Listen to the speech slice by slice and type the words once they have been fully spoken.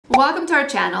Welcome to our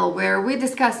channel where we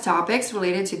discuss topics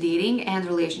related to dating and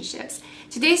relationships.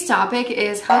 Today's topic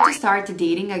is how to start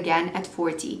dating again at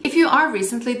 40. If you are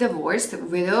recently divorced,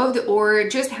 widowed, or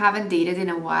just haven't dated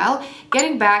in a while,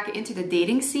 getting back into the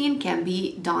dating scene can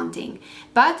be daunting.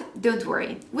 But don't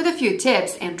worry, with a few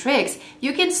tips and tricks,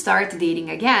 you can start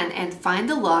dating again and find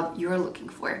the love you're looking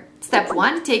for. Step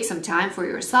 1, take some time for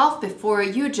yourself before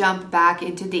you jump back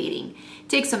into dating.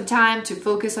 Take some time to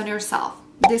focus on yourself.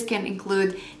 This can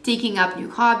include taking up new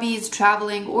hobbies,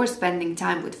 traveling, or spending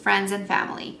time with friends and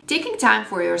family. Taking time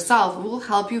for yourself will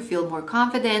help you feel more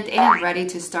confident and ready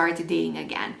to start dating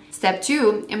again. Step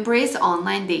 2, embrace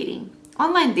online dating.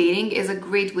 Online dating is a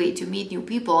great way to meet new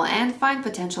people and find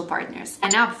potential partners.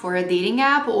 Sign up for a dating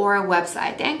app or a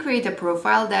website and create a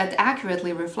profile that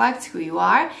accurately reflects who you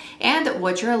are and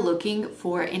what you're looking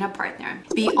for in a partner.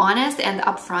 Be honest and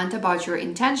upfront about your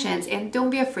intentions and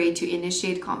don't be afraid to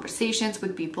initiate conversations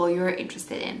with people you're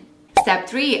interested in. Step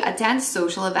 3, attend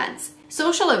social events.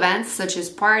 Social events such as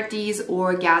parties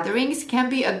or gatherings can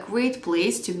be a great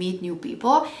place to meet new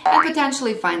people and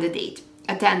potentially find a date.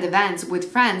 Attend events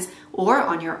with friends or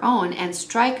on your own and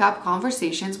strike up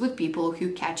conversations with people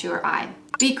who catch your eye.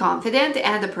 Be confident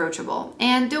and approachable,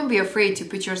 and don't be afraid to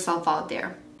put yourself out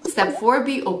there. Step 4,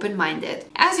 be open-minded.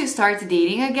 As you start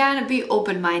dating again, be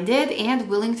open-minded and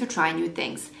willing to try new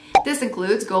things. This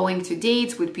includes going to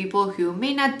dates with people who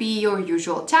may not be your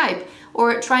usual type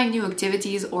or trying new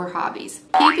activities or hobbies.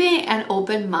 Keeping an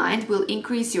open mind will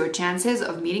increase your chances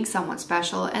of meeting someone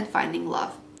special and finding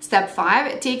love. Step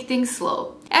 5, take things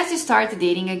slow. As you start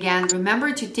dating again,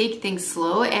 remember to take things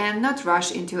slow and not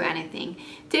rush into anything.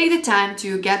 Take the time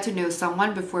to get to know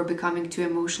someone before becoming too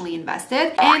emotionally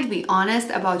invested and be honest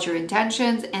about your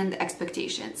intentions and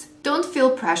expectations. Don't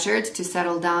feel pressured to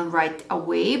settle down right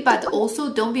away, but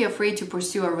also don't be afraid to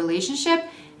pursue a relationship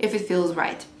if it feels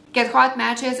right. Get hot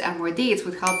matches and more dates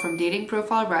with help from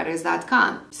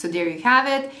datingprofilewriters.com. So there you have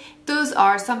it. Those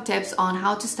are some tips on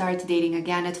how to start dating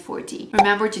again at 40.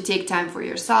 Remember to take time for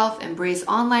yourself, embrace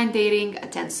online dating,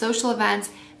 attend social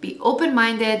events, be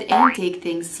open-minded, and take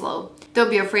things slow. Don't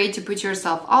be afraid to put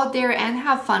yourself out there and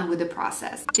have fun with the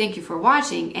process. Thank you for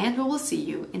watching, and we will see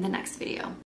you in the next video.